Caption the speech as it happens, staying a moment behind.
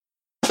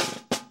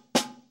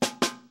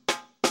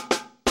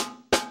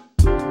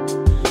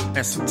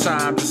And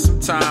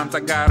sometimes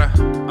I gotta,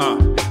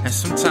 and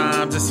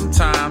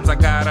sometimes I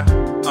gotta,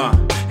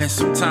 and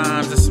sometimes I gotta,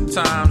 and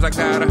sometimes I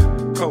gotta.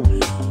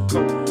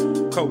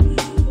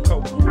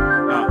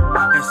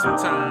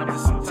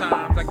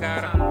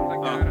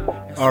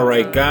 All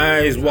right,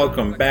 guys,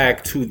 welcome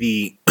back to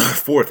the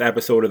fourth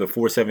episode of the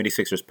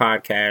 476ers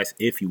podcast.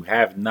 If you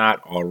have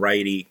not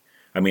already,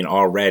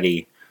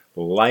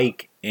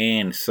 like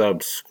and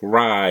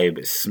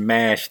subscribe.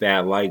 Smash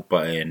that like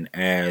button,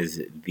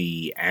 as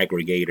the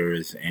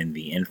aggregators and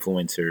the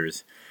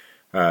influencers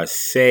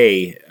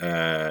say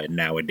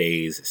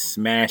nowadays.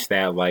 Smash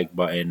that like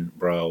button,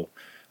 bro.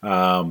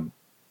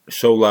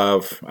 Show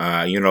love.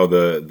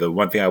 The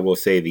one thing I will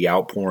say, the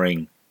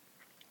outpouring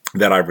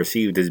that I've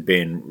received has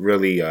been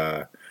really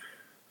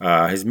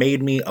has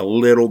made me a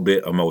little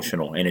bit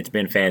emotional, and it's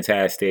been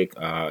fantastic.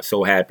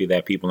 So happy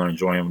that people are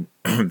enjoying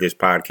this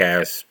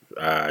podcast.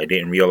 I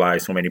didn't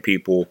realize so many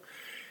people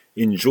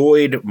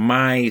enjoyed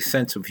my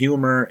sense of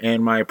humor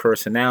and my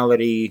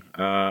personality.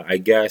 I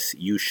guess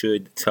you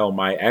should tell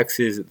my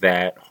exes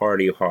that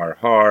hardy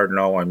hard.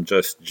 No, I'm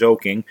just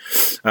joking.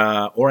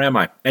 Or am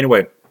I?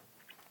 Anyway,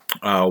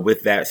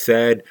 with that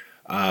said,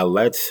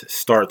 let's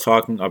start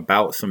talking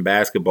about some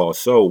basketball.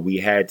 So we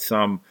had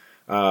some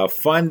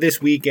fun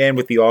this weekend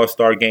with the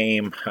AllStar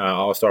game,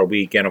 AllStar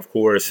Weekend, of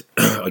course.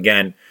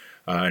 Again,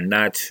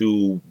 not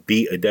to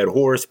beat a dead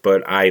horse,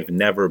 but I've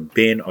never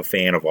been a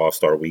fan of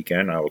AllStar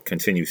Weekend. I will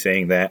continue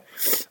saying that.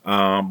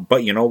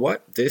 But you know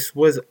what? This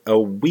was a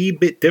wee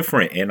bit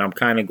different, and I'm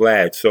kind of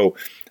glad. So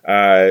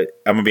I'm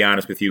going to be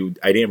honest with you.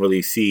 I didn't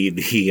really see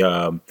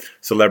the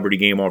celebrity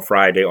game on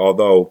Friday,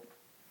 although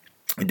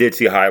I did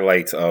see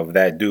highlights of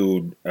that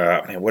dude.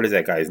 What is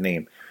that guy's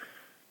name?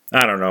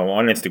 I don't know.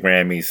 On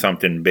Instagram, he's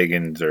something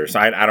Biggins or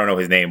I don't know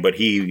his name, but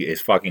he is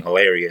fucking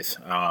hilarious.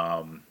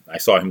 I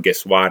saw him get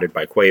swatted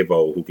by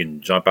Quavo, who can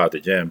jump out the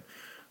gym.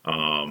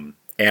 And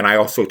I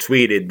also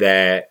tweeted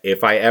that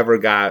if I ever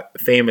got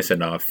famous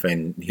enough,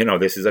 and,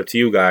 this is up to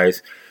you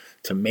guys,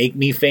 to make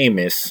me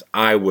famous,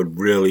 I would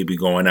really be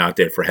going out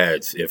there for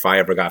heads. If I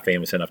ever got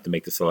famous enough to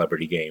make the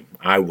celebrity game,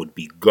 I would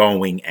be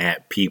going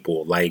at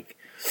people. Like,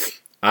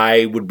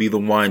 I would be the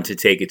one to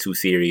take it too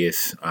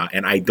serious,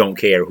 and I don't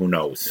care who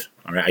knows.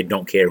 All right, I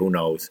don't care who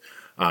knows.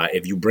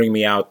 If you bring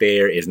me out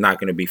there, it's not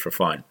going to be for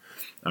fun.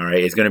 All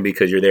right, it's going to be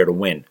because you're there to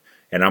win,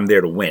 and I'm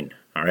there to win.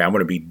 All right, it's going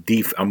to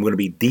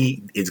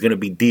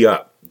be D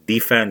up,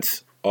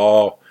 defense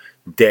all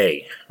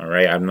day. All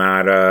right, I'm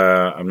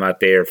not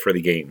there for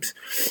the games.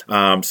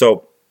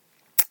 So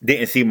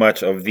didn't see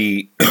much of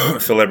the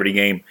celebrity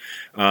game.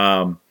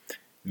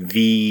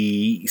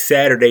 The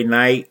Saturday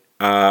night.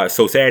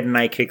 So Saturday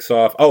night kicks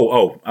off.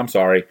 I'm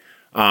sorry.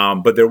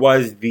 But there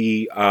was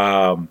the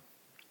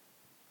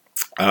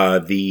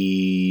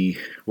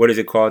what is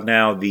it called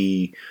now?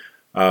 The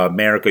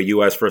America,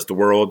 U.S. versus the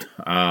world.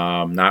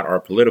 Not our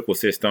political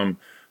system,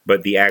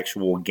 but the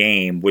actual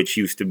game, which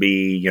used to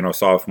be,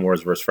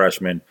 sophomores versus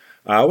freshmen.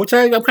 Which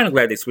I'm kind of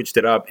glad they switched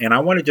it up. And I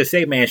want to just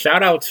say, man,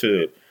 shout out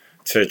to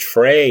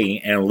Trey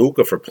and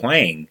Luka for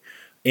playing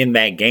in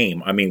that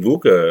game. I mean,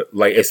 Luka,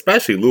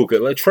 especially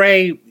Luka.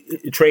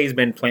 Trey's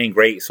been playing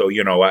great, so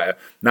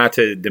not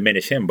to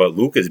diminish him, but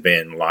Luka's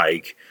been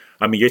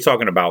you're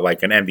talking about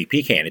like an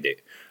MVP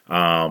candidate.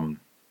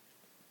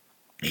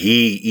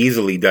 He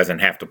easily doesn't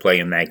have to play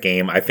in that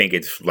game. I think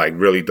it's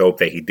really dope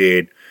that he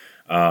did.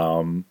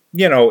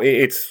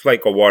 It's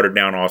like a watered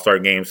down All-Star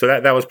game, so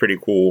that was pretty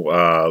cool.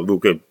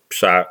 Luka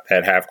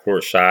had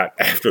half-court shot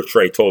after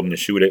Trey told him to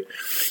shoot it,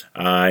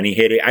 and he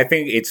hit it. I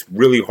think it's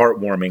really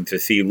heartwarming to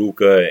see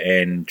Luka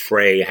and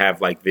Trey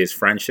have this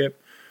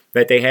friendship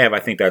that they have. I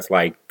think that's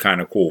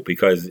kind of cool,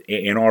 because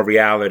in all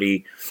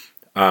reality,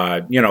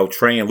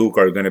 Trey and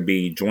Luka are going to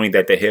be joined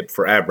at the hip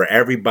forever.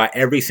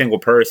 Every single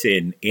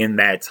person in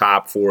that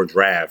top four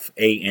draft,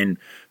 Ayton,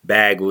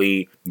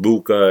 Bagley,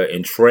 Luka,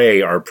 and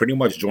Trey, are pretty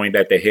much joined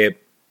at the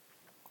hip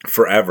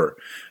forever.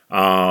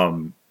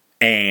 And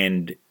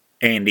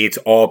it's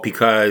all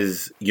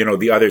because,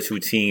 the other two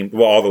teams,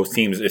 all those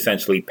teams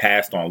essentially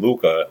passed on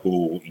Luka,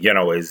 who,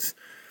 is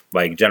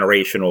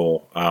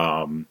generational,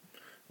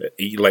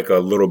 like a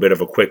little bit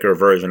of a quicker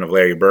version of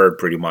Larry Bird,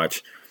 pretty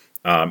much.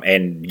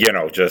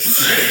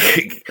 Just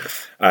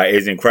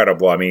is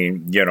incredible. I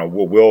mean,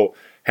 we'll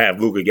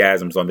have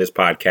Luka-gasms on this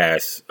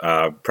podcast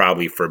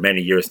probably for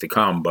many years to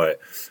come, but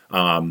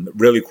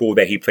really cool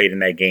that he played in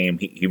that game.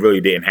 He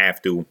really didn't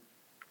have to.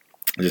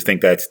 I just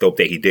think that's dope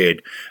that he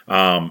did.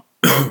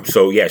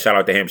 So, yeah, shout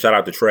out to him. Shout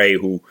out to Trey,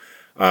 who,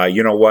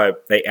 you know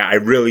what? I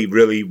really,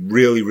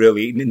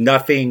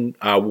 nothing.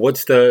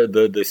 What's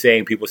the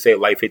saying? People say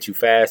life hits you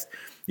fast.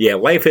 Yeah,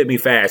 life hit me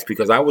fast,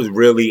 because I was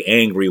really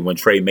angry when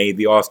Trey made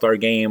the All-Star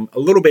game. A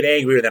little bit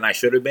angrier than I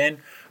should have been,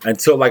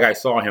 until I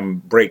saw him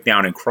break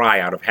down and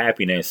cry out of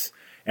happiness.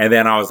 And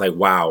then I was like,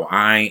 wow,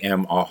 I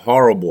am a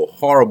horrible,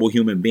 horrible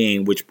human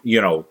being, which,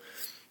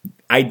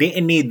 I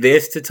didn't need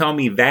this to tell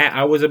me that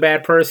I was a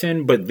bad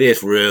person, but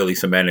this really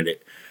cemented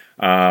it.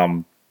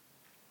 And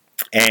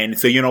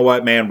so, you know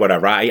what, man,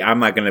 whatever. I'm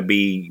not going to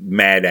be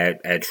mad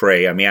at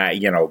Trey. I mean,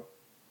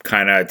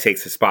 kind of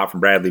takes a spot from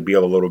Bradley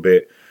Beal a little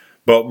bit.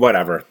 But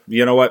whatever.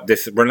 You know what?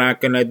 We're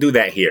not going to do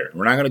that here.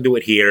 We're not going to do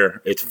it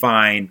here. It's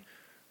fine.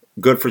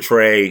 Good for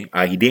Trey.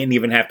 He didn't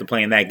even have to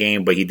play in that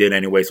game, but he did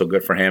anyway, so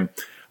good for him.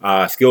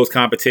 Skills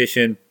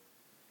competition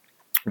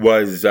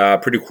was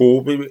pretty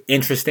cool,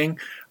 interesting.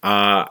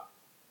 I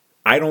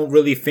don't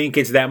really think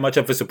it's that much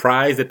of a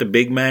surprise that the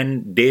big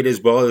men did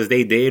as well as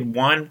they did.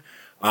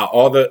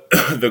 All the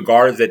the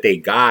guards that they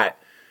got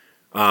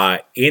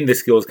in the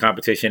skills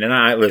competition, and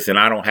I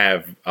don't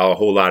have a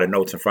whole lot of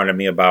notes in front of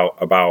me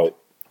about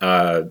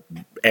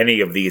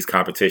any of these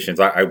competitions.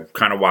 I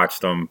kind of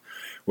watched them,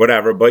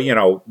 whatever. But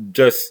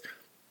just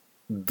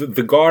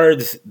the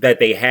guards that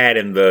they had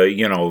in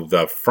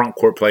the front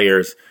court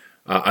players,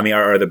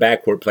 or the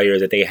back court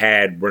players that they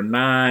had were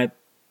not.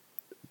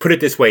 Put it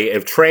this way: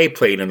 if Trey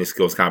played in the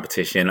skills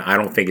competition, I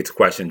don't think it's a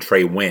question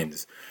Trey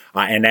wins,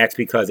 and that's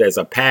because as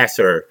a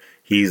passer,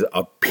 he's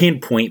a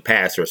pinpoint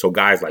passer. So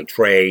guys like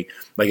Trey,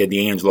 like a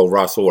D'Angelo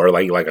Russell, or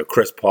like a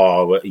Chris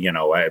Paul,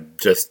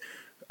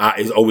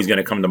 is always going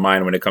to come to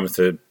mind when it comes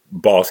to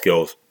ball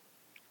skills.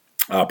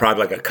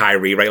 Probably like a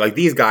Kyrie, right? Like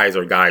these guys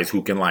are guys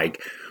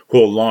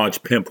who'll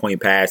launch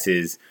pinpoint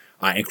passes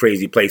in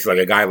crazy places. Like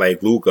a guy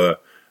like Luka,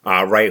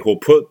 right? Who'll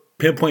put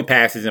pinpoint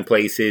passes in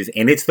places,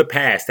 and it's the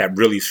pass that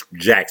really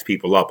jacks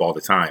people up all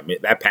the time.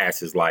 That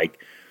pass is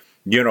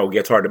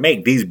gets hard to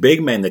make. These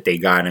big men that they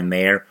got in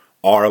there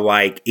are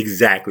like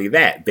exactly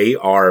that. They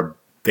are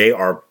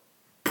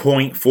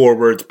point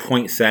forwards,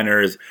 point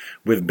centers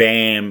with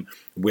Bam,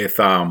 with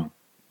Sabonis,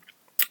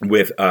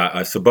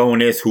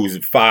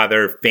 whose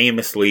father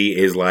famously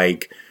is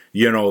the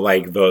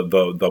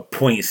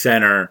point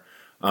center,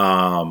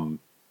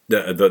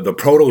 the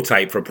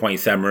prototype for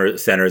point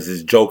centers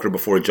is Joker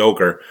before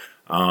Joker.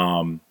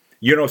 So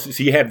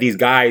you have these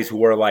guys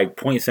who are like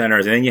point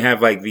centers, and then you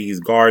have like these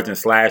guards and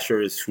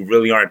slashers who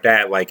really aren't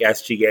that. Like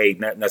SGA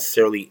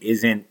necessarily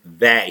isn't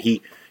that.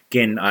 He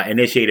can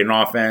initiate an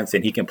offense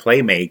and he can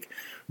play make,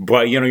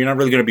 but you're not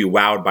really going to be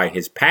wowed by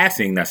his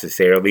passing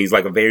necessarily. He's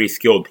like a very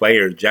skilled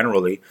player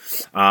generally.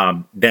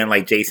 Then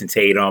like Jason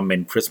Tatum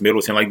and Chris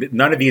Middleton, like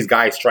none of these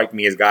guys strike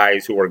me as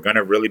guys who are going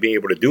to really be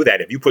able to do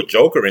that. If you put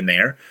Joker in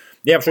there,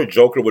 yeah, I'm sure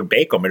Joker would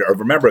bake them. Or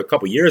remember a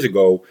couple years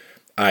ago,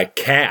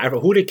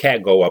 who did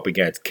Cat go up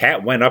against?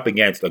 Cat went up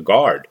against a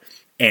guard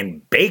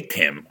and baked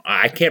him.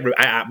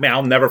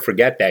 I'll never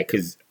forget that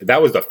because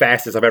that was the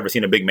fastest I've ever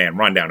seen a big man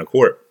run down the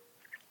court.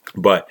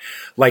 But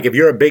like if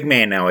you're a big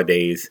man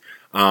nowadays,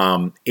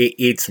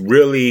 it's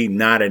really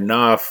not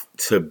enough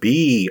to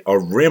be a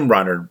rim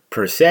runner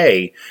per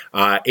se.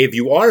 If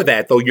you are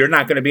that, though, you're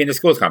not going to be in the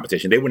skills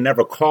competition. They would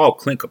never call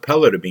Clint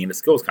Capella to be in the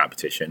skills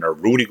competition, or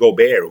Rudy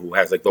Gobert, who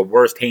has like the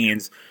worst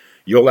hands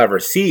you'll ever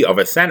see of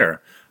a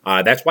center.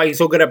 That's why he's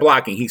so good at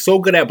blocking. He's so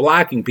good at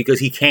blocking because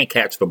he can't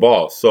catch the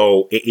ball.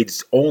 So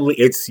it's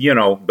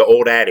the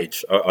old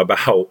adage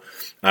about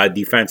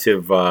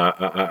defensive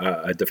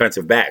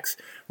backs,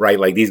 right?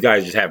 Like these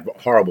guys just have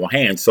horrible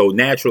hands. So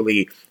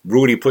naturally,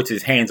 Rudy puts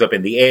his hands up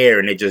in the air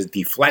and it just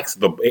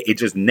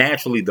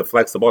naturally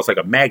deflects the ball. It's like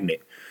a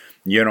magnet.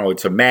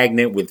 It's a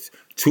magnet with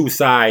two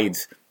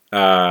sides,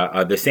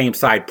 the same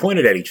side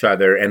pointed at each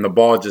other, and the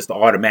ball just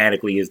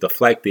automatically is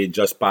deflected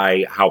just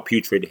by how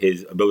putrid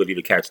his ability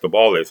to catch the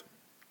ball is.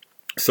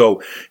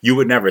 So you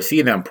would never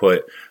see them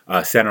put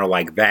a center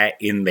like that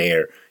in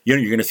there. You're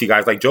going to see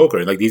guys like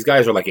Joker. Like these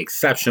guys are like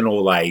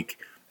exceptional, like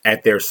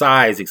at their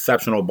size,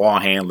 exceptional ball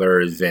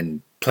handlers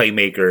and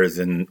playmakers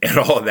and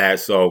all of that.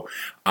 So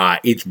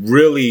it's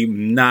really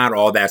not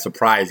all that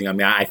surprising. I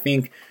mean, I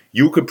think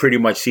you could pretty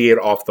much see it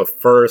off the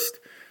first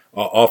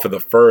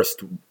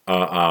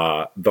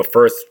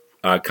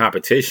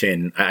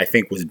competition. I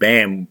think was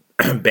Bam.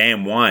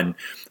 Bam won.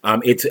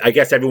 I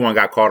guess everyone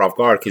got caught off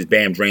guard because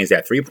Bam drains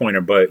that 3-pointer.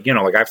 But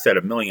like I've said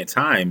a million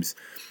times,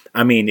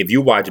 I mean, if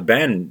you watch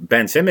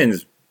Ben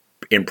Simmons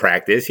in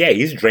practice, yeah,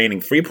 he's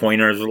draining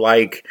 3-pointers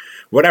like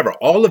whatever.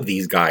 All of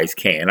these guys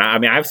can. I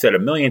mean, I've said a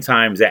million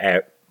times that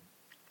at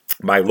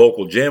my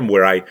local gym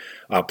where I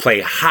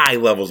play high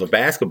levels of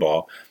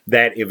basketball,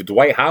 that if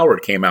Dwight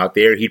Howard came out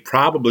there, he'd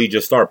probably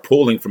just start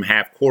pulling from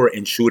half court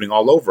and shooting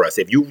all over us.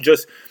 If you could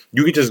just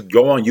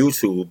go on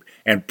YouTube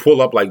and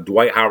pull up like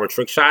Dwight Howard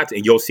trick shots,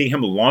 and you'll see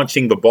him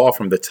launching the ball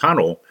from the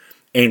tunnel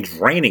and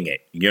draining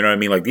it. You know what I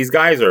mean? Like these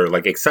guys are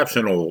like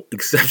exceptionally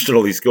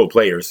skilled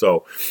players.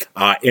 So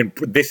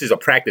this is a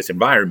practice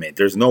environment.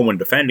 There's no one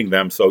defending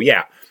them. So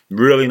yeah,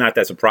 really not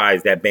that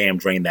surprised that Bam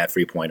drained that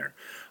 3-pointer.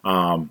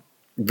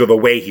 The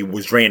way he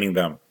was draining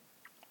them,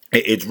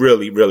 it's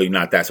really, really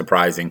not that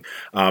surprising.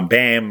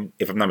 Bam,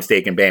 if I'm not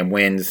mistaken, Bam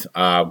wins.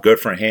 Good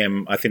for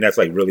him. I think that's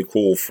like really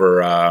cool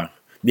for.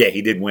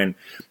 He did win.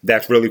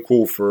 That's really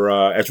cool for.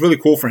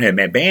 Him.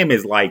 And Bam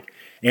is like,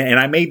 and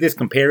I made this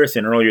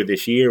comparison earlier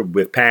this year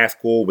with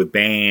Pascal, with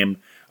Bam,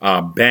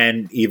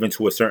 Ben, even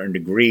to a certain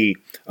degree,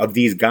 of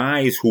these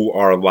guys who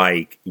are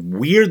like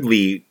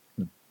weirdly,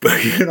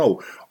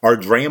 are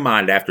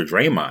Draymond after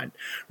Draymond,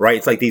 right?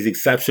 It's like these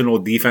exceptional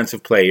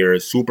defensive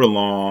players, super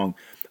long,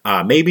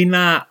 Maybe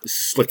not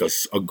like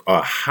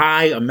a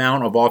high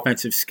amount of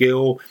offensive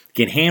skill.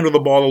 Can handle the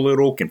ball a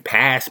little. Can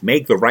pass.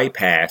 Make the right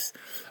pass.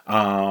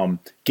 Can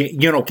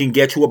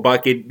get you a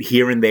bucket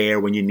here and there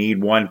when you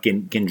need one.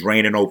 Can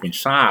drain an open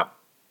shot.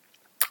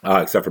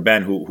 Except for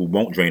Ben, who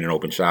won't drain an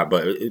open shot.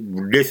 But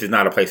this is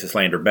not a place to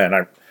slander Ben.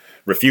 I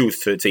refuse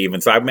to even.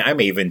 So I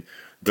may even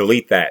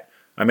delete that.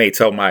 I may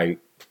tell my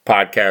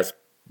podcast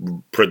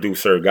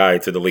producer guy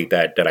to delete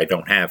that I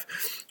don't have.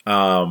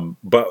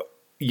 But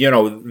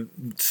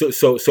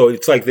so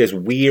it's like this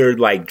weird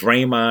like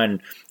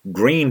Draymond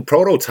Green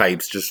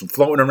prototypes just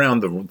floating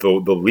around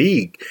the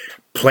league,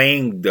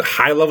 playing the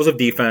high levels of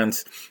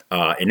defense,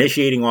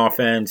 initiating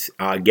offense,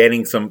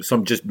 getting some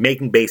just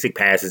making basic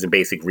passes and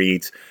basic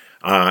reads,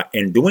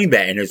 and doing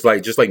that. And it's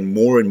like just like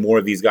more and more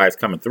of these guys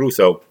coming through.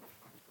 So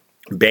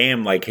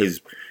Bam, like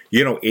his,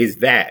 is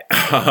that.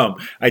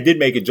 I did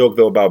make a joke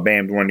though about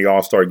Bam during the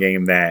All-Star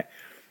game that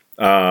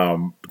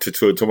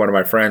to one of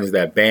my friends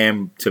that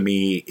Bam to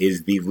me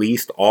is the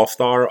least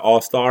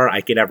all-star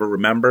I could ever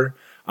remember.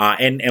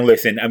 And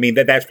listen, I mean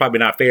that's probably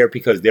not fair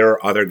because there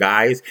are other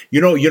guys. You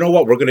know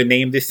what? We're gonna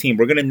name this team.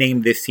 We're gonna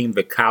name this team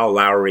the Kyle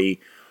Lowry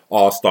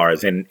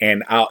All-Stars. And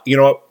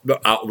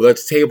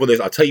let's table this.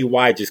 I'll tell you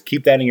why. Just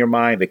keep that in your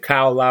mind. The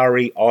Kyle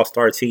Lowry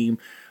All-Star team.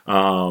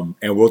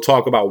 And we'll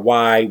talk about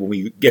why when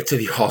we get to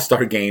the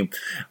All-Star game.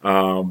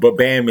 But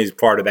Bam is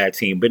part of that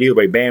team. But either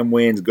way, Bam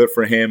wins. Good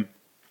for him.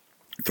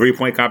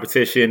 3-point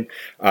competition.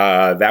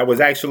 That was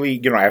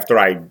actually, after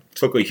I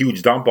took a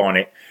huge dump on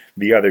it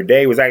the other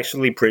day, was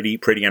actually pretty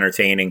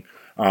entertaining.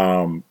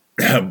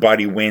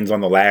 Buddy wins on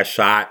the last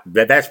shot.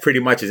 That's pretty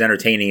much as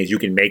entertaining as you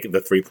can make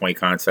the 3-point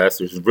contest.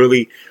 There's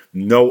really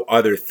no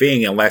other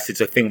thing unless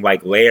it's a thing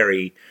like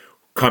Larry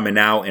coming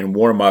out in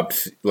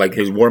warm-ups, like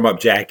his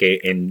warm-up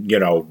jacket and,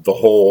 the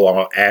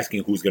whole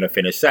asking who's going to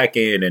finish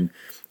second and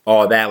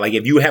all that. Like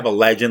if you have a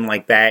legend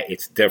like that,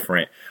 it's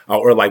different.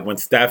 Or like when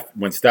Steph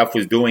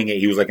was doing it,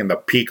 he was like in the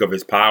peak of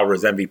his power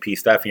as MVP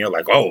Steph, and you're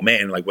like, oh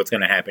man, like what's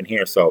going to happen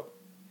here? So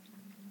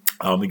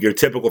your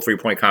typical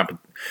 3-point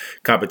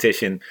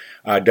competition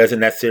doesn't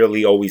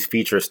necessarily always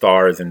feature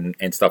stars and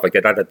stuff like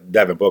that. Not that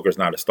Devin Booker's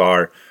not a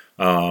star,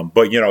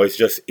 but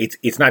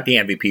it's not the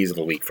MVPs of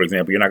the league. For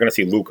example, you're not going to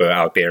see Luka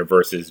out there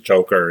versus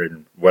Joker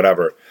and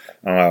whatever.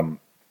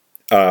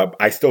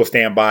 I still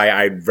stand by.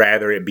 I'd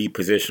rather it be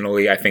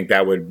positionally. I think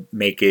that would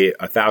make it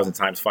 1,000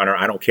 times funner.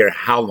 I don't care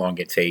how long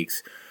it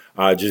takes.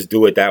 Just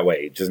do it that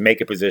way. Just make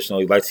it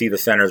positionally. Let's see the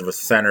centers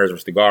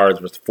versus the guards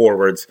versus the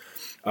forwards.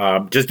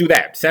 Just do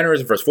that.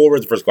 Centers versus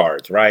forwards versus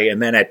guards, right?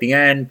 And then at the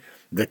end,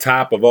 the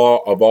top of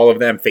all of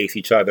them face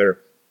each other.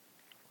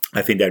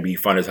 I think that'd be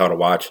fun as hell to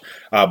watch.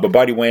 But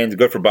Buddy wins.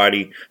 Good for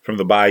Buddy from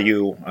the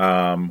Bayou,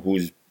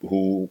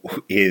 who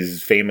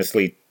is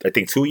famously, I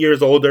think, 2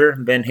 years older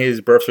than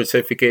his birth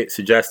certificate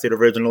suggested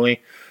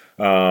originally.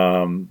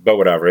 But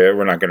whatever,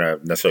 we're not going to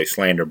necessarily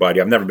slander Buddy.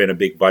 I've never been a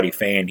big Buddy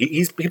fan.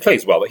 He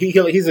plays well. He's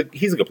a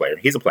good player.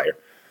 He's a player.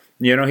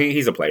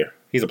 He's a player.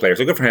 He's a player.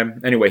 So good for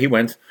him. Anyway, he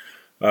wins.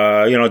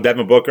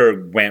 Devin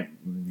Booker went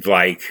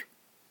like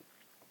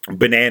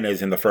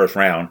bananas in the first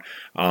round.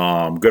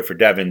 Good for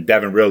Devin.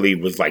 Devin really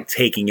was like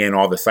taking in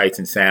all the sights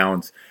and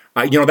sounds.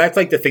 That's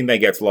like the thing that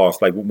gets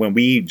lost. Like when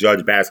we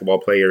judge basketball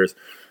players,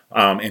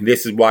 and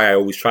this is why I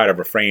always try to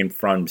refrain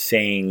from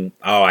saying,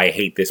 oh, I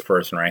hate this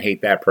person or I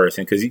hate that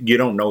person, because you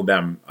don't know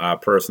them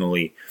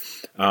personally.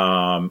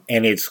 And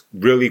it's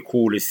really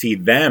cool to see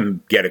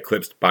them get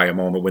eclipsed by a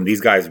moment when these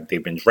guys,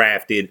 they've been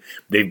drafted,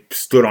 they've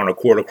stood on a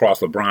court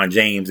across LeBron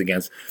James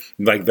against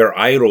like their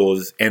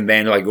idols, and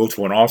then like go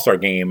to an All-Star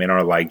game and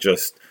are like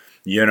just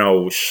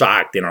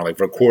shocked and are like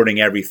recording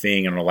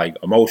everything and are like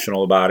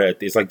emotional about it.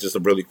 It's like just a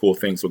really cool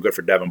thing. So good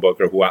for Devin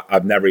Booker, who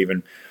I've never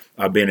even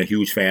been a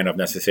huge fan of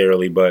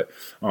necessarily, but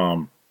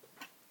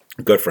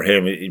good for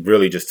him. It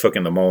really just took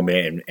in the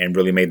moment and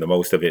really made the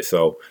most of it.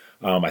 So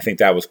I think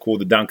that was cool.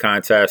 The dunk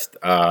contest,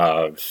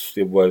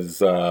 it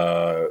was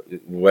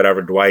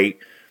whatever. Dwight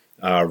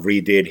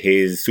redid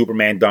his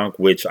Superman dunk,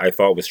 which I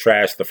thought was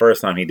trash the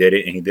first time he did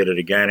it, and he did it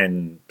again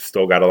and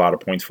still got a lot of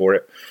points for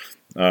it.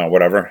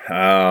 Whatever.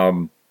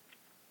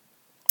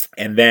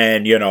 And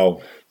then,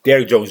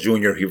 Derrick Jones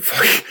Jr., he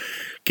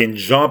can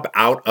jump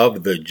out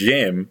of the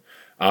gym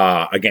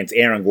against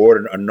Aaron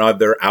Gordon,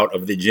 another out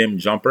of the gym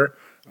jumper.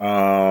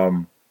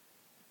 Aaron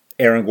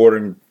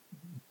Gordon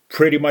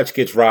pretty much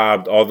gets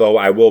robbed, although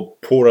I will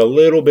pour a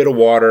little bit of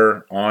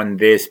water on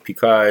this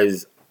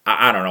because,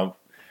 I don't know.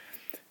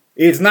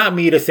 It's not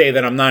me to say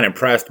that I'm not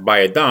impressed by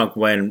a dunk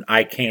when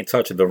I can't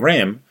touch the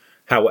rim.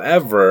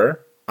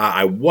 However,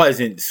 I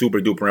wasn't super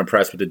duper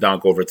impressed with the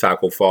dunk over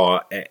Taco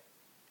Fall.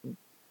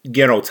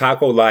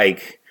 Taco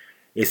like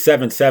is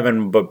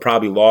 7'7", but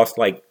probably lost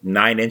like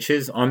 9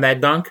 inches on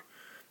that dunk.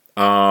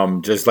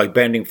 Just like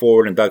bending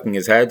forward and ducking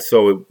his head.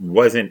 So it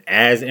wasn't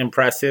as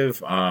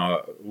impressive.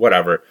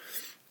 Whatever.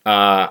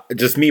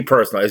 Just me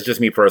personally. It's just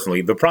me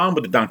personally. The problem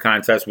with the dunk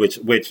contest,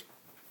 which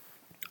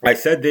I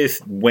said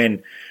this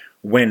when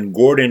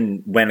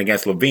Gordon went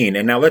against Levine,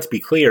 and now let's be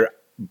clear,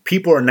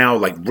 people are now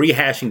like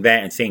rehashing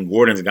that and saying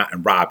Gordon's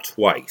gotten robbed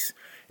twice.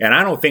 And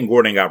I don't think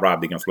Gordon got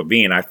robbed against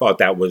Levine. I thought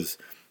that was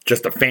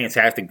just a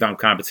fantastic dunk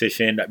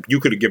competition. You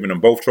could have given them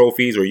both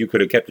trophies, or you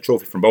could have kept the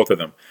trophy from both of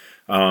them.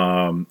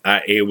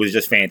 It was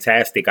just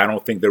fantastic. I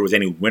don't think there was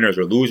any winners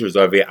or losers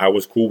of it. I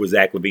was cool with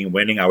Zach LaVine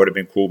winning. I would have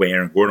been cool with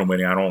Aaron Gordon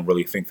winning. I don't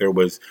really think there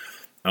was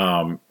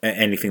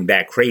anything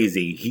that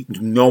crazy.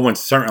 No one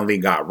certainly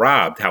got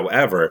robbed.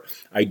 However,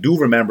 I do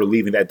remember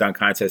leaving that dunk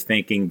contest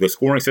thinking the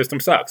scoring system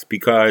sucks,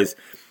 because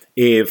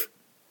if,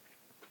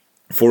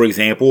 for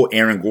example,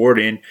 Aaron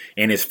Gordon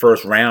in his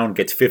first round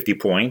gets 50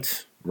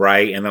 points,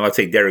 right? And then let's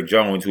say Derrick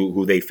Jones,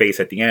 who they face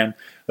at the end,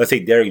 let's say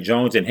Derrick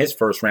Jones in his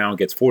first round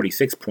gets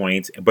 46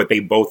 points, but they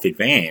both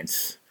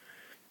advance.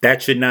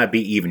 That should not be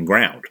even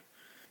ground.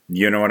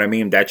 You know what I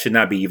mean? That should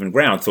not be even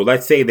ground. So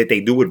let's say that they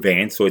do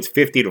advance, so it's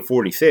 50 to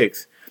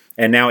 46,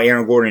 and now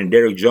Aaron Gordon and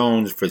Derrick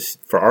Jones,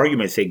 for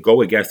argument's sake,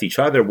 go against each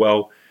other.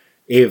 Well,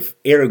 if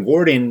Aaron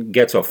Gordon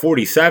gets a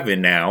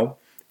 47 now,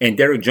 and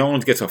Derrick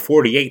Jones gets a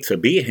 48 to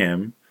beat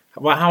him,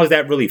 well, how is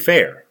that really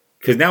fair?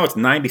 Because now it's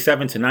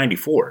 97 to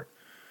 94.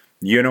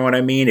 You know what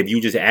I mean? If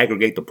you just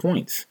aggregate the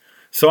points.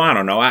 So I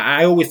don't know.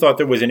 I always thought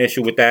there was an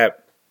issue with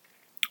that.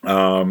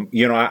 I'm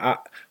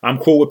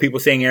cool with people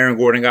saying Aaron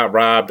Gordon got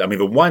robbed. I mean,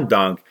 throwing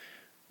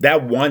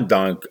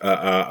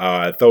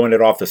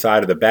it off the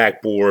side of the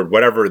backboard,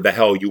 whatever the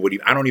hell you would,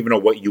 I don't even know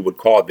what you would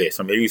call this.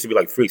 I mean, it used to be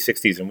like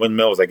 360s and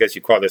windmills. I guess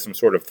you call this some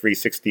sort of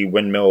 360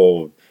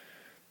 windmill.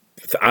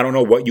 I don't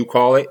know what you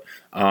call it.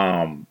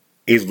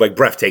 Is like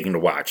breathtaking to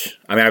watch.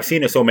 I mean, I've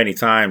seen it so many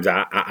times.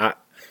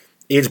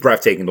 It's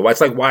breathtaking to watch.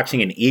 It's like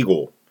watching an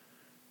eagle,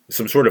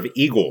 some sort of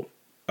eagle,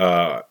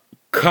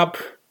 cup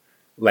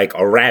like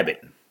a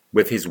rabbit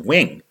with his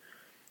wing,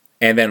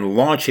 and then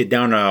launch it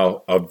down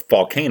a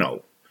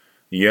volcano.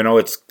 You know,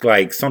 it's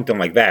like something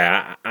like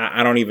that.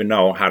 I don't even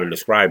know how to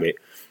describe it.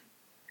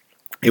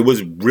 It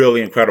was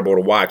really incredible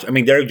to watch. I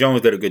mean, Derrick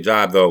Jones did a good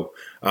job, though.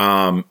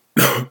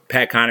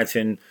 Pat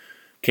Connaughton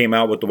came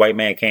out with the white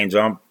man can't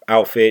jump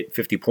outfit,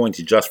 50 points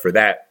just for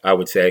that, I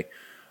would say.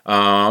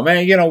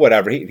 And,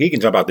 whatever. He can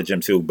jump out the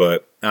gym, too.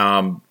 But,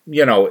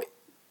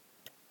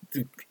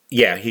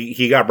 yeah,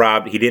 he got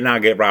robbed. He did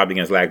not get robbed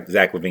against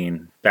Zach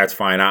LaVine. That's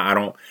fine. I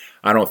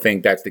don't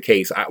think that's the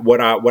case. What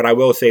I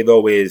will say,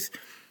 though, is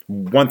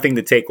one thing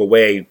to take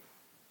away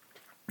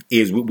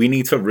is we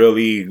need to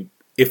really,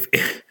 if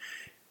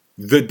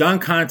the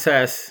dunk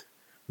contest,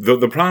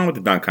 the problem with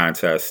the dunk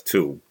contest,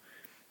 too,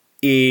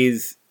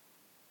 is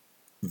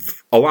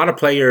a lot of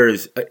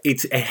players,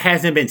 it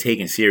hasn't been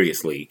taken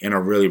seriously in a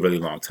really, really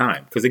long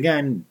time. Because,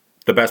 again,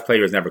 the best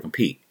players never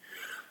compete.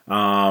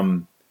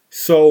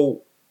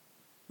 So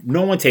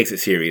no one takes it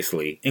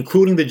seriously,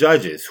 including the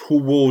judges, who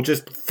will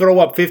just throw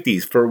up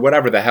 50s for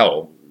whatever the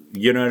hell.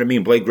 You know what I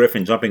mean? Blake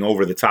Griffin jumping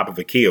over the top of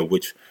Akia,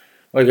 which,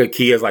 like,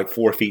 Akia is like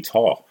 4 feet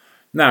tall.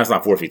 No, it's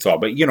not 4 feet tall,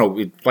 but,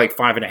 it's like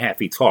 5.5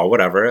 feet tall,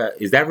 whatever.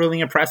 Is that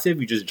really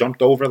impressive? You just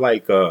jumped over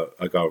like a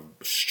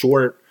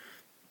short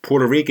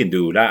Puerto Rican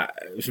dude.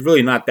 It's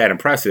really not that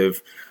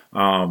impressive.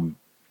 And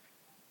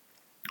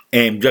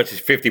judges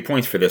 50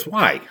 points for this.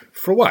 Why?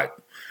 For what?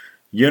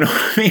 You know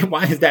what I mean?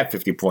 Why is that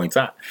 50 points?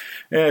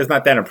 It's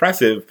not that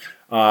impressive.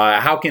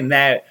 How can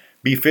that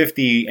be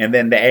 50 and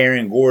then the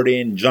Aaron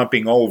Gordon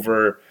jumping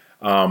over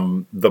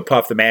the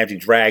Puff the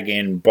Magic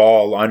Dragon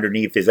ball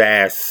underneath his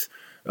ass,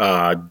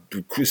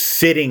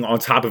 sitting on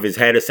top of his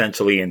head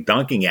essentially and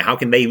dunking it? How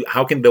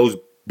can those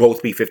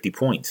both be 50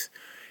 points?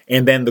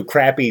 And then the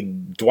crappy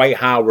Dwight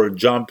Howard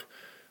jump,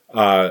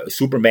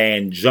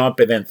 Superman jump,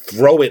 and then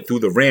throw it through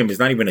the rim is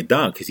not even a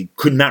dunk because he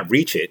could not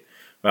reach it.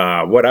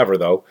 Whatever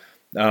though.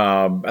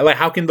 Like,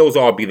 how can those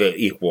all be the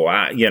equal?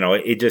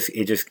 It just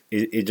isn't.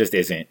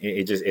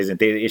 It just isn't.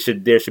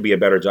 There should be a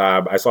better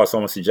job. I saw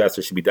someone suggest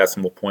there should be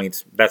decimal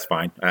points. That's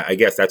fine. I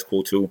guess that's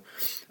cool too.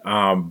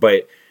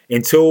 But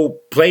until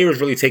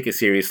players really take it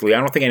seriously, I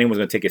don't think anyone's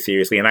going to take it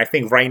seriously. And I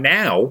think right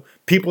now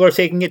people are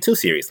taking it too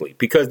seriously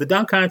because the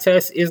dunk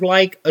contest is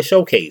like a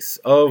showcase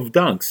of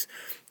dunks.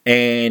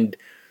 And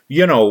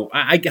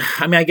I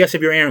guess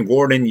if you're Aaron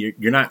Gordon,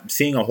 you're not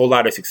seeing a whole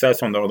lot of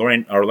success on the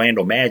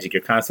Orlando Magic.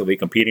 You're constantly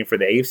competing for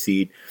the 8th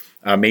seed.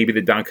 Maybe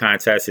the dunk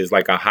contest is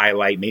like a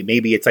highlight.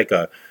 Maybe it's like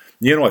a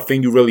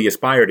thing you really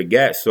aspire to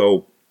get.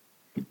 So,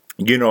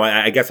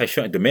 I guess I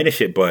shouldn't diminish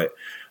it, but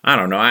I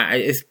don't know.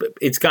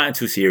 It's gotten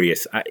too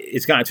serious.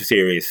 It's gotten too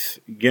serious.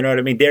 You know what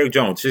I mean? Derrick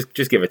Jones,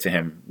 just give it to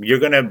him. You're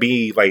gonna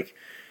be like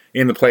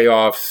in the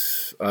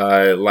playoffs,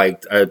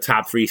 like a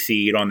top 3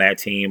 seed on that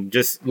team.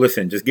 Just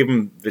give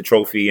him the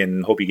trophy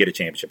and hope you get a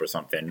championship or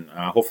something.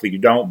 Hopefully you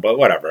don't, but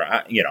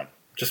whatever.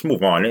 Just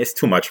move on. It's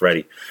too much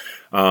already.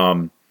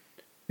 Talking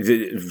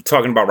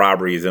about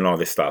robberies and all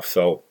this stuff.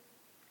 So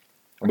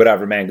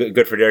whatever, man.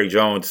 Good for Derrick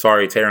Jones.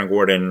 Sorry, Aaron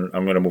Gordon.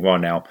 I'm going to move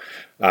on now.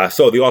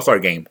 So the All-Star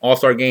Game.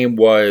 All-Star Game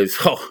was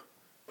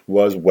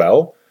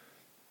well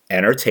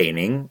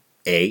entertaining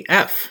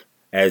AF,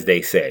 as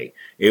they say.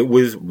 It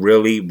was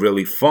really,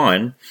 really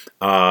fun,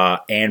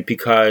 and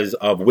because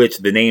of which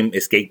the name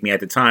escaped me at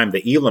the time,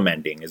 the Elam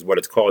ending is what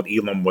it's called.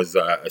 Elam was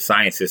a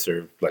scientist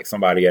or like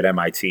somebody at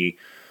MIT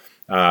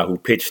who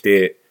pitched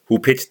who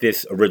pitched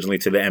this originally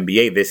to the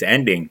NBA, this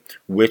ending,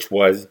 which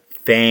was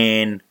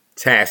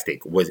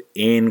fantastic, was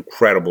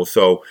incredible.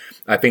 So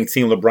I think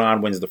Team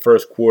LeBron wins the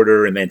first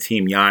quarter, and then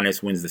Team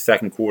Giannis wins the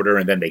second quarter,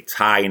 and then they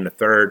tie in the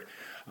third,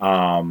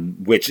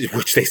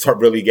 which they start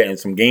really getting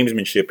some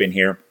gamesmanship in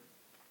here.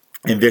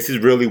 And this is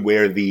really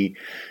where the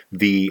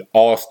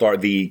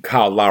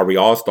Kyle Lowry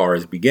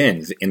All-Stars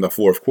begins in the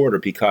fourth quarter,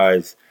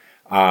 because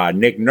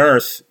Nick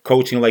Nurse,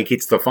 coaching like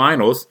it's the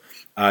finals,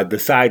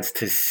 decides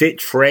to sit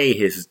Trey,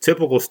 his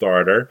typical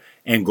starter,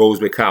 and goes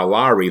with Kyle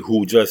Lowry,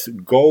 who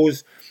just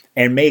goes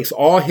and makes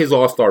all his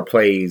All-Star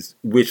plays,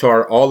 which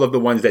are all of the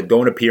ones that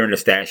don't appear in the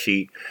stat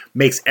sheet,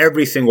 makes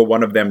every single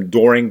one of them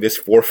during this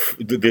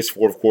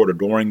fourth quarter,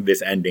 during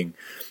this ending.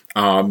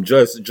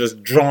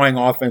 Just drawing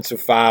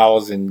offensive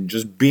fouls and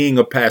just being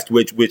a pest,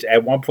 which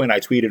at one point I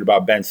tweeted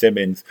about Ben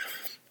Simmons,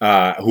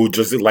 who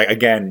just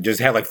just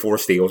had like 4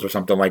 steals or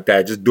something like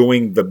that, just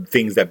doing the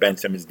things that Ben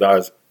Simmons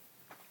does.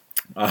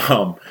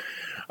 That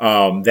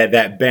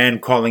Ben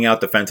calling out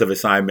defensive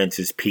assignments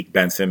is peak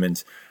Ben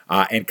Simmons,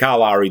 and Kyle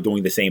Lowry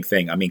doing the same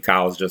thing. I mean,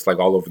 Kyle's just like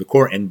all over the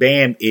court, and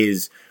Bam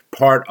is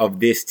part of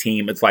this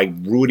team. It's like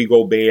Rudy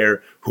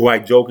Gobert, who I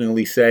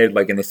jokingly said,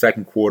 like in the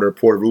second quarter,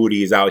 poor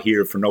Rudy is out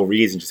here for no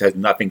reason, just has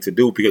nothing to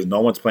do because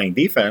no one's playing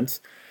defense.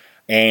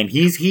 And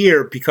he's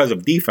here because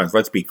of defense.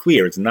 Let's be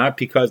clear. It's not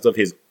because of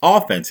his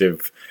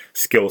offensive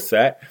skill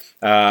set.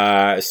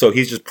 So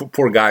he's just,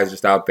 poor guy's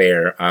just out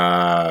there,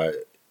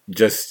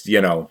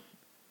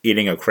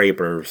 eating a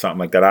crepe or something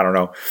like that. I don't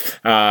know.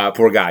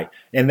 Poor guy.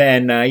 And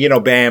then,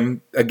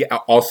 Bam,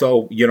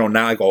 also, not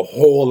like a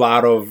whole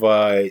lot of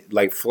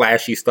like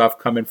flashy stuff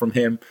coming from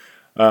him.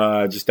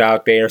 Just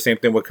out there. Same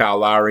thing with Kyle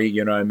Lowry,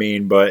 you know what I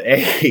mean? But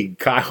hey,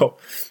 Kyle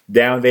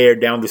down there,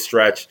 down the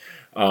stretch,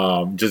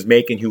 just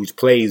making huge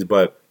plays.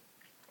 But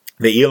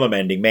the Elam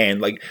ending,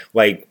 man,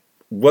 one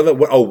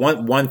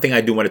thing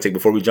I do want to take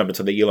before we jump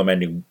into the Elam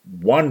ending,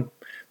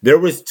 there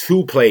was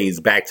 2 plays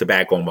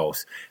back-to-back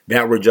almost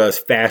that were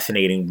just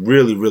fascinating,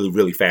 really, really,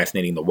 really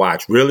fascinating to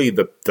watch. Really,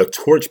 the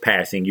torch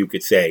passing, you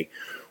could say,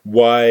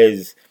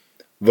 was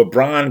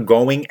LeBron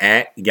going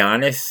at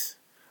Giannis,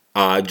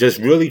 just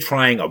really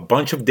trying a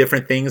bunch of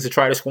different things to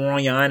try to score on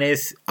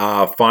Giannis,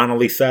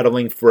 finally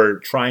settling for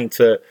trying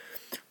to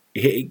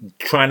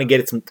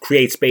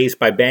create space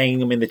by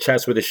banging him in the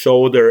chest with his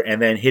shoulder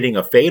and then hitting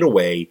a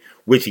fadeaway,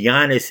 which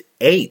Giannis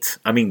ate.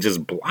 I mean,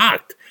 just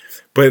blocked.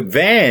 But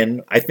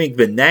then I think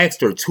the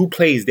next or 2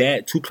 plays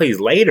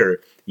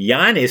later,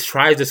 Giannis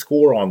tries to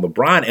score on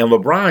LeBron, and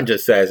LeBron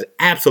just says,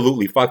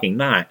 absolutely fucking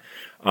not.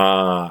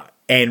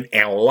 And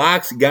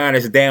locks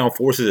Giannis down,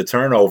 forces a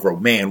turnover.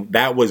 Man,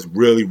 that was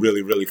really,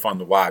 really, really fun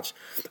to watch.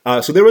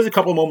 So there was a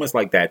couple moments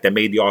like that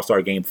made the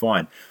All-Star game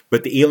fun.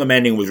 But the Elam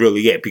ending was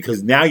really it,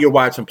 because now you're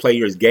watching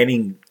players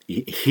getting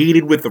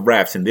heated with the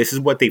refs, and this is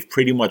what they've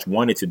pretty much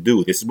wanted to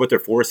do. This is what they're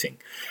forcing.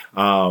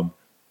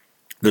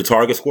 The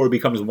target score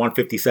becomes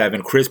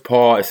 157. Chris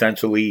Paul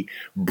essentially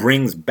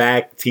brings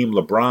back Team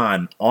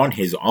LeBron on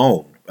his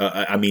own.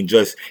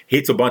 Just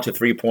hits a bunch of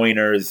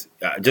 3-pointers.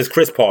 Just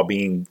Chris Paul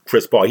being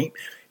Chris Paul.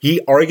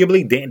 He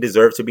arguably didn't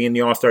deserve to be in the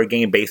All-Star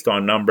game based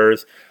on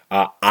numbers.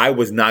 I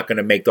was not going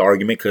to make the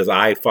argument because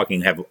I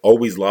fucking have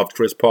always loved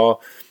Chris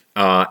Paul.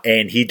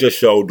 And he just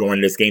showed during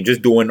this game,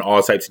 just doing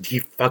all types. He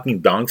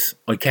fucking dunks.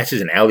 He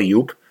catches an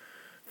alley-oop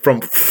from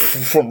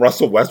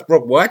Russell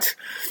Westbrook. What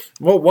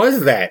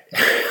was that?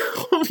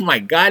 Oh my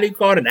God, he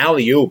caught an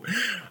alley-oop.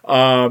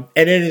 And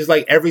then it's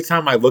like every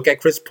time I look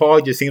at Chris Paul,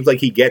 it just seems like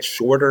he gets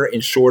shorter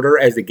and shorter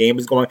as the game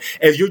is going.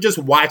 As you're just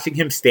watching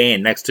him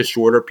stand next to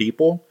shorter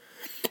people,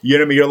 you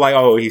know what I mean? You're like,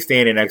 oh, he's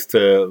standing next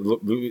to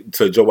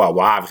Joel. Well,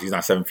 obviously he's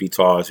not 7 feet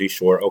tall, so he's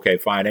short. Okay,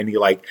 fine. And he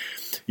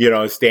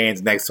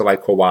stands next to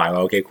like Kawhi.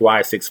 Okay,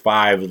 Kawhi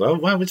 6'5". Oh,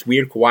 well, it's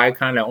weird. Kawhi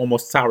kind of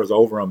almost towers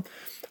over him.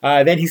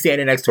 Then he's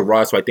standing next to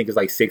Russ, who I think is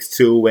like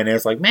 6'2", and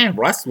it's like, man,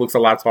 Russ looks a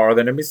lot taller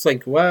than him. It's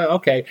like, well,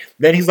 okay.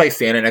 Then he's like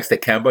standing next to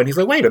Kemba, and he's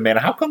like, wait a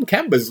minute, how come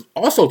Kemba's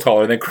also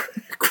taller than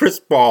Chris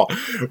Paul,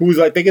 who's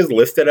I think is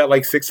listed at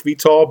like 6 feet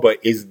tall, but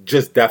is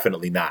just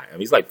definitely not. I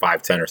mean, he's like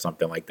 5'10" or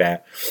something like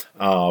that.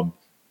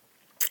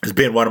 Has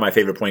been one of my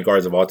favorite point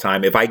guards of all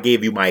time. If I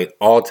gave you my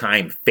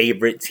all-time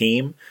favorite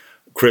team,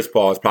 Chris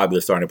Paul is probably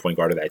the starting point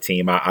guard of that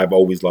team. I've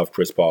always loved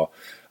Chris Paul.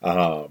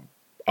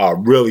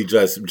 Really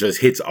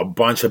just hits a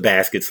bunch of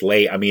baskets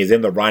late. I mean, he's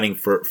in the running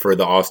for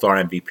the All-Star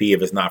MVP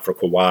if it's not for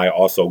Kawhi,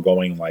 also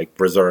going like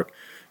berserk,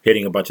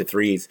 hitting a bunch of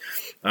threes.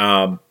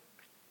 But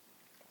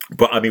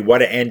I mean,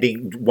 what an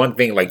ending. One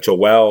thing like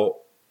Joel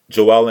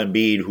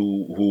Embiid,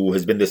 who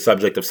has been the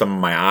subject of some of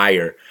my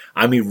ire.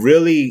 I mean,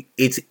 really,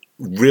 it's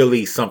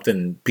really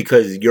something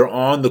because you're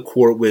on the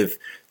court with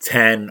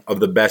 10 of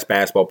the best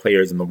basketball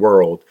players in the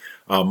world,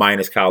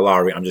 minus Kyle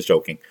Lowry. I'm just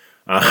joking.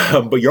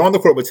 But you're on the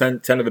court with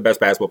 10 of the best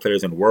basketball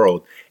players in the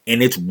world,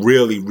 and it's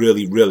really,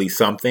 really, really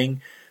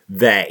something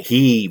that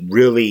he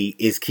really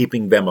is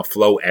keeping them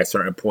afloat at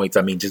certain points.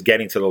 I mean, just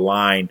getting to the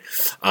line,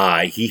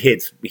 he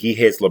hits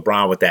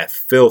LeBron with that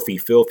filthy,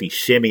 filthy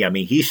shimmy. I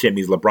mean, he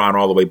shimmies LeBron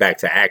all the way back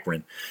to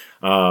Akron.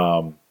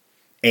 And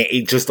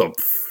it's just a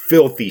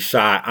filthy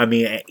shot. I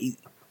mean,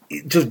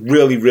 just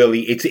really,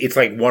 really, it's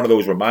like one of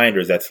those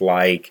reminders that's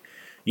like,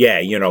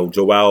 yeah,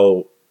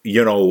 Joel,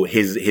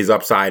 his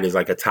upside is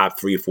like a top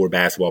 3 or 4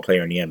 basketball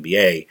player in the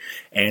NBA.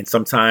 And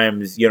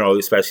sometimes,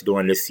 especially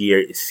during this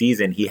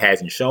season, he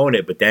hasn't shown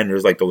it. But then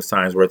there's like those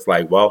times where it's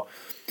like, well,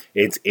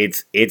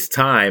 it's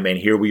time. And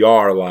here we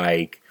are,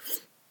 like,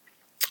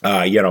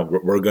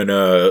 we're going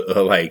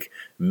to like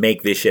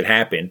make this shit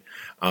happen.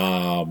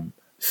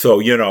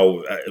 So,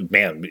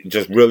 man,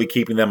 just really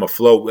keeping them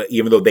afloat,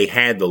 even though they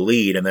had the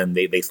lead and then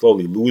they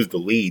slowly lose the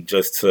lead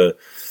just to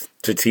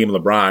Team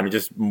LeBron,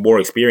 just more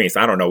experience.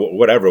 I don't know,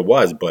 whatever it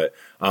was. But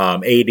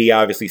AD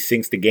obviously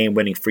sinks the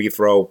game-winning free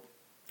throw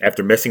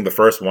after missing the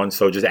first one.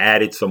 So just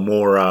added some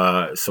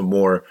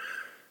more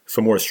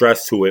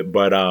stress to it.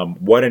 But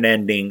what an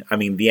ending. I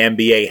mean, the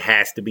NBA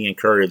has to be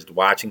encouraged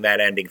watching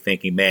that ending,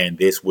 thinking, man,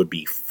 this would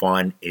be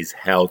fun as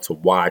hell to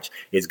watch.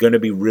 It's going to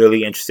be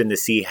really interesting to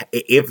see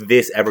if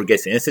this ever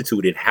gets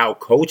instituted, how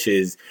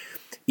coaches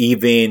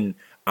adjust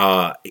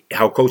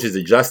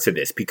to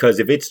this. Because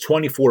if it's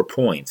 24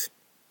 points,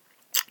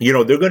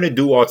 they're going to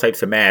do all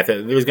types of math.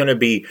 There's going to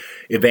be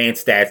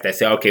advanced stats that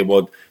say, okay,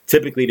 well,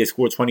 typically they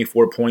score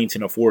 24 points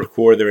in a fourth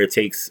quarter. It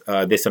takes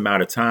this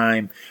amount of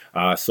time.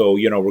 So,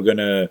 we're going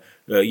to,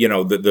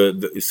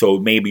 so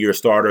maybe your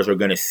starters are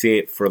going to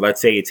sit for,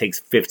 let's say it takes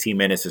 15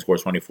 minutes to score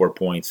 24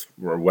 points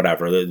or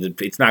whatever.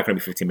 It's not going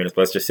to be 15 minutes,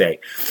 but let's just say.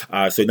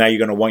 So now you're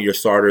going to want your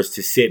starters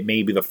to sit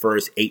maybe the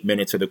first 8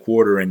 minutes of the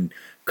quarter and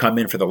come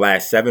in for the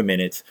last 7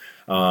 minutes.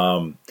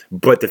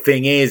 But the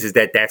thing is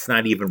that that's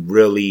not even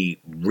really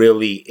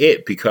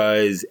it,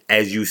 because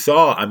as you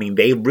saw, I mean,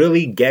 they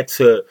really get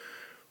to,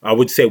 I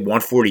would say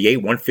 148,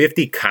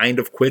 150 kind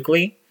of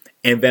quickly.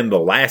 And then the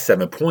last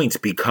 7 points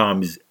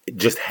becomes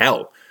just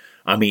hell.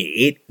 I mean,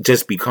 it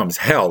just becomes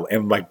hell.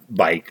 And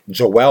like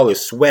Joel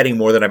is sweating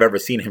more than I've ever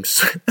seen him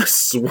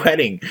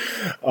sweating.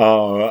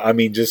 I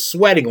mean, just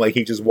sweating like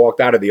he just walked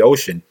out of the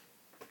ocean.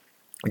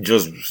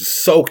 Just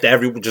soaked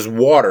just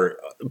water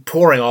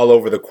pouring all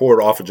over the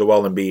court off of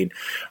Joel Embiid.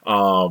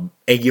 And,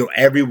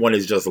 everyone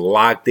is just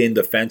locked in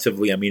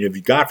defensively. I mean,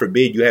 if God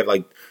forbid you have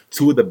like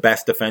 2 of the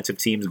best defensive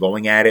teams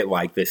going at it,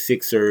 like the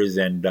Sixers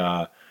and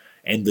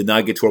the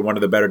Nuggets, who are one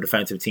of the better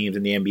defensive teams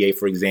in the NBA,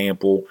 for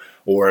example,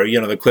 or,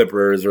 the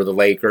Clippers or the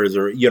Lakers,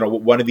 or,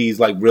 one of these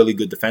like really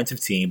good defensive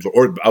teams,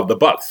 or of the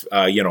Bucks,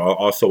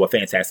 also a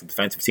fantastic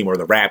defensive team, or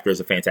the Raptors,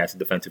 a fantastic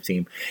defensive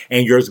team.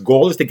 And your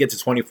goal is to get to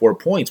 24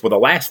 points. Well, the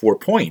last 4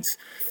 points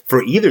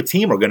for either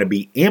team are going to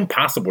be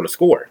impossible to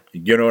score.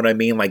 You know what I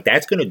mean? Like,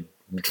 that's going to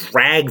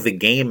drag the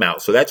game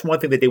out. So that's one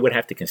thing that they would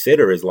have to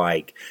consider is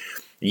like,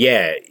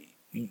 yeah,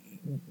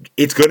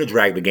 it's going to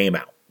drag the game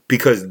out.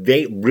 Because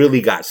they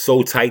really got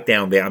so tight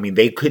down there. I mean,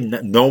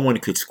 no one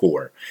could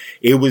score.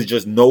 It was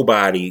just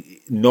nobody.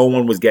 No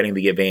one was getting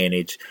the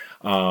advantage.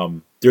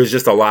 There's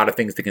just a lot of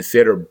things to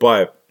consider,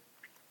 but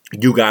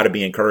you got to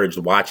be encouraged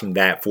watching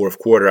that fourth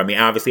quarter. I mean,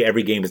 obviously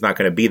every game is not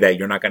going to be that.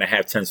 You're not going to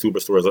have 10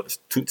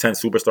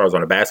 superstars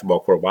on a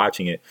basketball court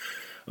watching it.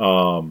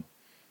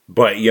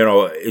 But,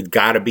 it's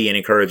got to be an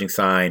encouraging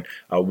sign.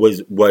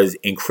 Was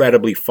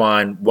incredibly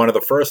fun. One of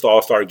the first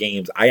All-Star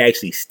games I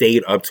actually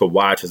stayed up to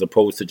watch, as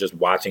opposed to just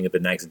watching it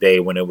the next day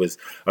when it was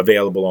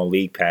available on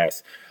League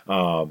Pass.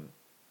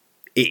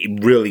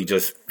 It really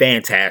just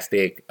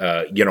fantastic.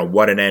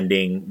 What an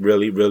ending.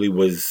 Really, really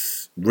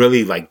was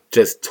really like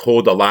just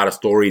told a lot of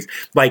stories.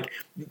 Like,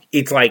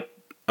 it's like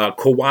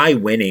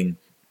Kawhi winning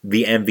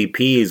the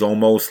MVP is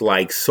almost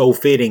like so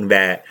fitting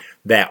that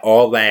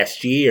all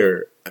last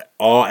year,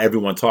 all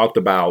everyone talked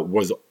about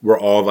were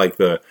all like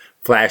the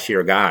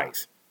flashier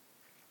guys.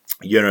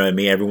 You know what I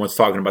mean? Everyone's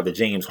talking about the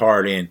James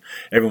Harden.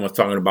 Everyone's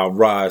talking about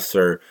Russ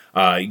or,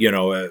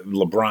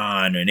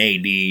 LeBron and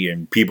AD,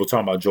 and people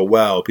talking about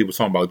Joel. People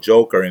talking about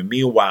Joker. And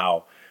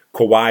meanwhile,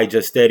 Kawhi,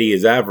 just steady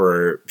as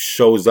ever,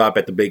 shows up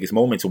at the biggest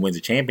moments and wins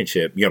a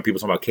championship. People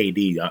talking about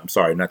KD. I'm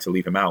sorry, not to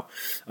leave him out.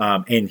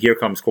 And here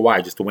comes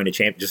Kawhi just to win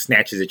just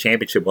snatches a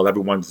championship while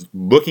everyone's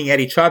looking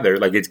at each other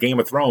like it's Game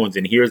of Thrones.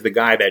 And here's the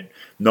guy that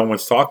no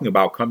one's talking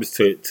about comes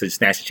to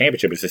snatch the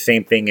championship. It's the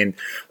same thing in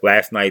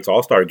last night's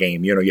All-Star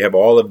game. You have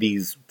all of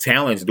these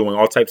talents doing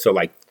all types of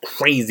like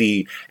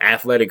crazy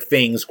athletic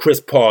things.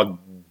 Chris Paul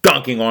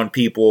dunking on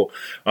people,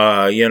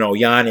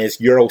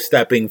 Giannis Euro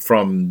stepping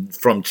from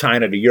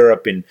China to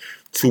Europe in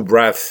 2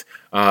 breaths,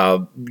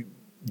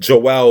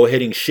 Joel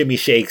hitting shimmy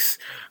shakes,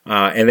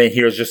 and then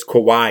here's just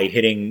Kawhi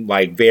hitting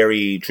like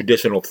very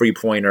traditional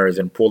 3-pointers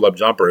and pull-up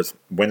jumpers,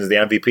 wins the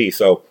MVP.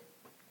 So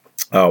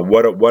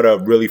what a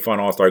really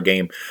fun All-Star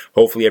game.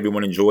 Hopefully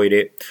everyone enjoyed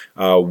it.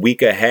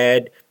 Week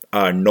ahead,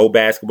 no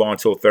basketball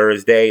until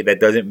Thursday. That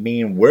doesn't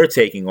mean we're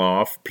taking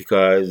off,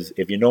 because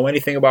if you know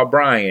anything about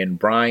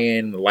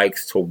Brian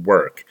likes to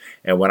work.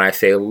 And when I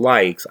say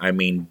likes, I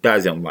mean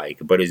doesn't like,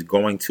 but is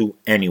going to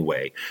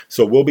anyway.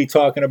 So we'll be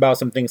talking about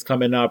some things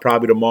coming up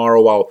probably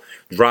tomorrow. I'll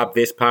drop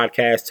this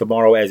podcast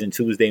tomorrow, as in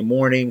Tuesday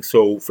morning.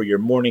 So for your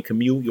morning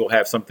commute, you'll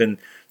have something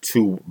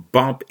to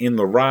bump in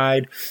the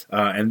ride.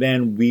 And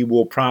then we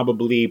will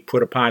probably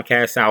put a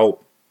podcast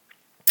out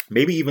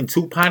maybe even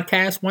 2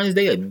 podcasts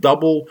Wednesday, a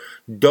double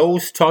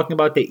dose talking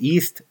about the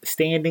East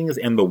standings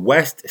and the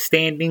West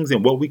standings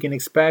and what we can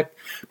expect.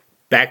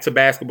 Back to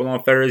basketball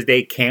on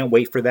Thursday. Can't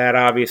wait for that,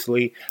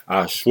 obviously.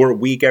 Short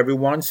week,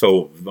 everyone.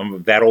 So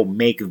that'll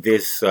make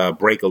this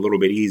break a little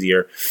bit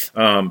easier.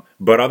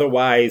 But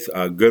otherwise,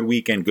 good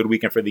weekend. Good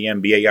weekend for the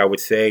NBA, I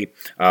would say.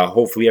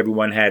 Hopefully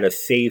everyone had a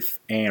safe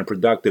and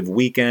productive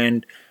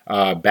weekend.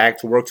 Back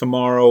to work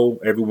tomorrow.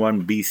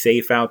 Everyone be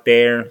safe out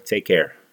there. Take care.